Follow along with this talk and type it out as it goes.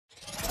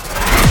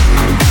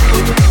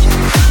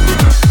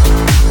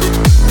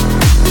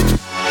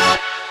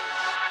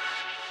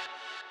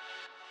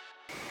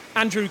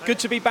Andrew, good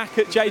to be back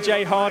at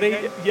JJ Hardy.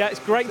 Yeah, it's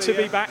great to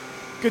be back.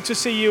 Good to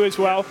see you as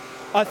well.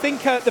 I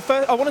think I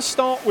want to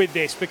start with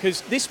this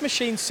because this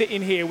machine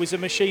sitting here was a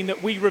machine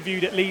that we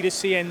reviewed at Leader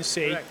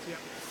CNC. Correct,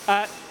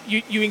 yeah.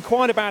 You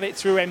inquired about it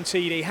through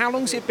MTD. How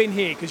long's it been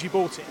here because you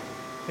bought it?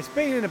 It's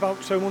been in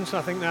about 2 months,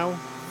 I think, now.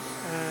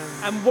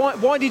 And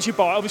why did you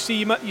buy it? Obviously,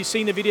 you've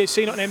seen the video,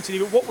 seen it on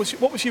MTD, but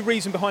what was your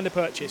reason behind the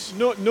purchase?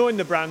 Knowing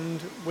the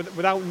brand,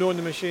 without knowing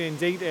the machine in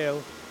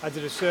detail, I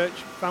did a search,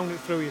 found it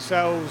through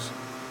yourselves,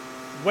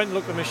 went and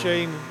looked at the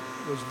machine,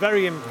 was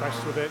very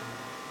impressed with it,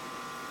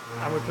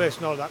 and we placed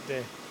an order that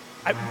day.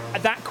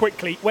 That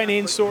quickly, went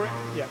in, saw it?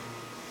 Yeah.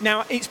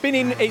 Now, it's been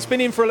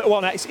in for a little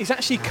while now. It's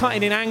actually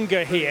cutting in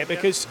anger here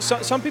because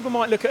some people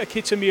might look at a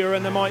Kitamura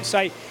and they might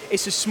say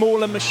it's a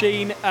smaller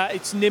machine,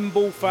 it's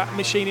nimble for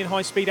machining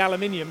high-speed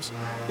aluminiums.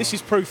 This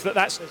is proof that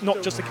that's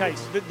not just the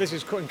case. This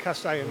is cutting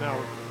cast iron now.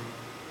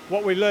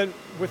 What we learned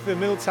with the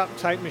mill tap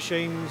type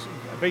machines,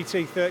 a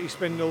BT30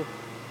 spindle,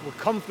 we're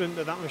confident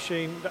that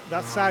machine,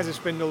 that size of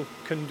spindle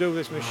can do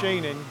this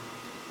machining.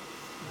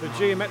 The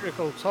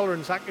geometrical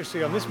tolerance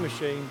accuracy on this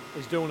machine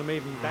is doing them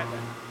even better.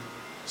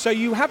 So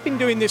you have been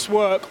doing this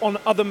work on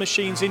other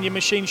machines in your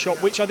machine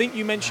shop, which I think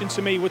you mentioned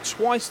to me were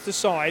twice the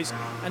size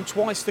and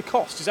twice the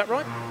cost. Is that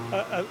right?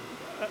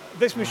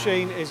 This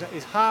machine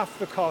is half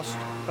the cost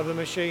of the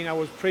machine I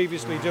was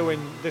previously doing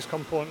this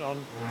component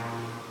on,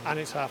 and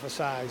it's half the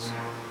size.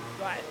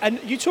 Right. And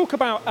you talk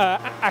about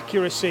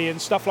accuracy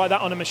and stuff like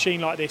that on a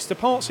machine like this. The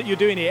parts that you're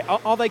doing here,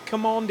 are they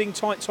commanding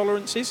tight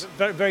tolerances?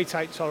 Very, very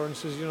tight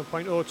tolerances,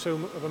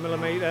 0.02 of a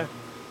millimetre,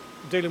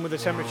 dealing with the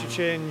temperature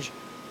change,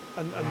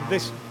 and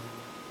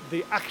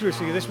the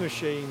accuracy of this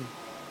machine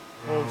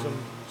holds them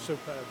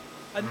superb.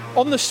 And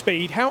on the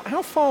speed, how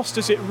fast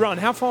does it run?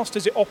 How fast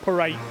does it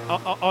operate,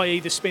 i.e.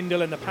 the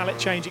spindle and the pallet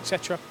change,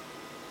 etc.?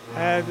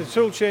 The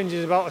tool change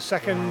is about a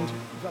second.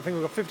 I think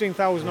we've got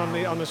 15,000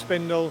 on the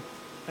spindle,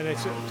 and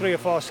it's 3 or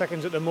 4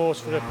 seconds at the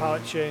most for the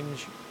pallet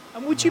change.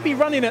 And would you be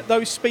running at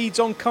those speeds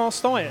on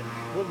cast iron?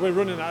 We're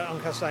running on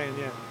cast iron,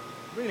 yeah.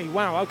 Really?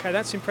 Wow, okay,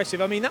 that's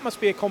impressive. I mean, that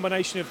must be a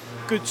combination of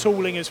good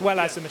tooling as well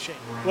as the machine.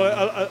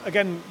 Well,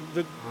 again,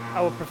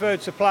 our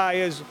preferred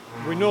suppliers,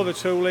 we know the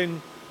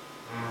tooling,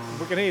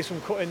 we can hear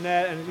some cutting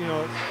there, and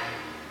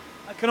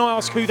Can I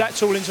ask who that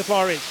tooling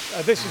supplier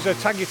is? This is a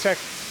Tagitech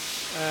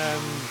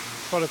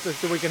product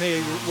that we can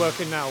hear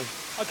working now.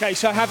 Okay,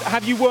 so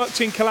have you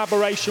worked in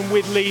collaboration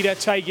with Leader,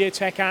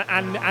 Tagitech,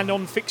 and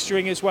on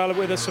fixturing as well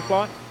with a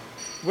supplier?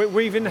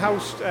 We've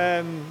in-house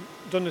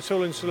done the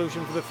tooling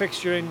solution for the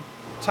fixturing.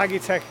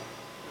 Tagitech,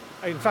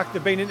 in fact,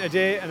 they've been in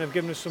today and have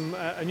given us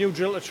a new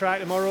drill to try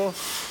tomorrow,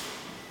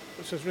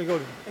 so it's really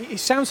good. It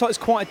sounds like there's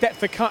quite a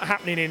depth of cut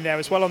happening in there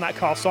as well on that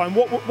cast iron.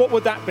 What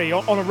would that be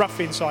on a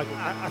roughing cycle?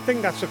 I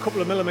think that's a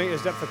couple of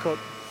millimetres depth of cut.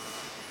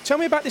 Tell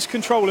me about this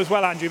control as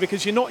well, Andrew,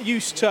 because you're not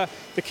used to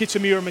the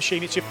Kitamura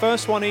machine. It's your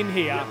first one in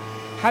here.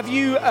 Have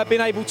you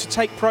been able to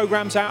take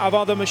programs out of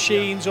other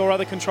machines or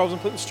other controls and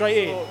put them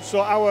straight in?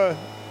 So our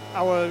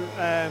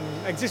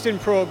existing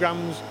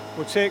programs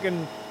were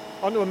taken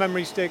onto a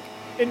memory stick,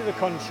 into the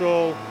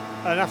control,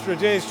 and after a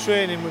day's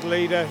training with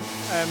Leader,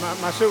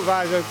 my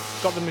supervisor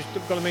got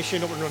the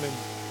machine up and running.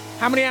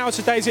 How many hours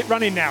a day is it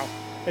running now?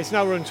 It's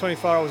now running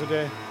 24 hours a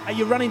day. Are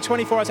you running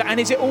 24 hours? And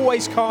is it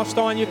always cast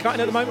iron you're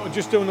cutting at the moment?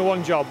 Just doing the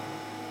one job.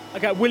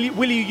 Okay, will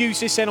you use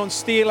this then on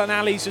steel and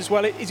alleys as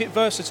well? Is it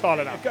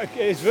versatile enough?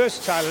 It's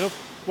versatile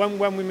enough.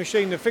 When we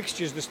machined the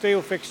fixtures, the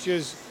steel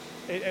fixtures,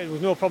 it was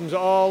no problems at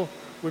all.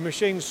 We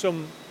machined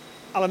some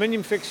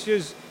aluminium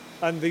fixtures,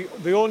 and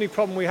the only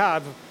problem we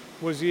had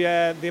was the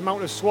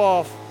amount of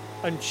swarf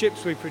and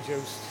chips we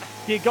produced.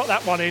 You got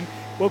that one in.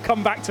 We'll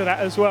come back to that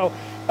as well.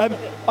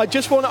 I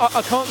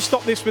can't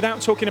stop this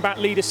without talking about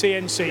Leader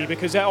CNC,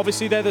 because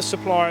obviously they're the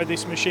supplier of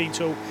this machine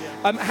tool.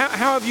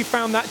 How have you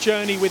found that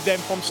journey with them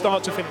from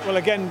start to finish? Well,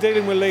 again,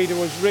 dealing with Leader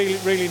was really,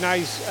 really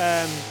nice.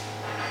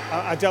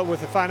 I dealt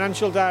with the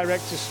financial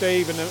director,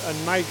 Steve,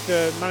 and Mike,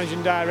 the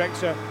managing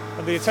director,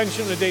 and the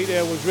attention to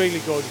detail was really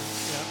good.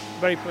 Yeah,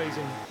 very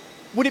pleasing.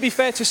 Would it be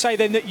fair to say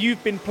then that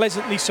you've been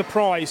pleasantly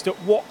surprised at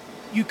what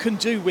you can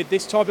do with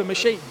this type of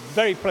machine?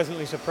 Very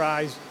pleasantly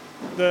surprised.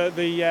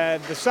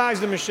 The size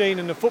of the machine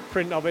and the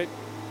footprint of it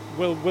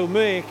will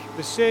make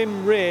the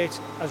same rate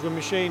as we're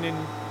machining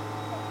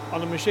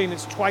on a machine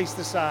that's twice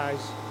the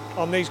size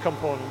on these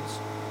components.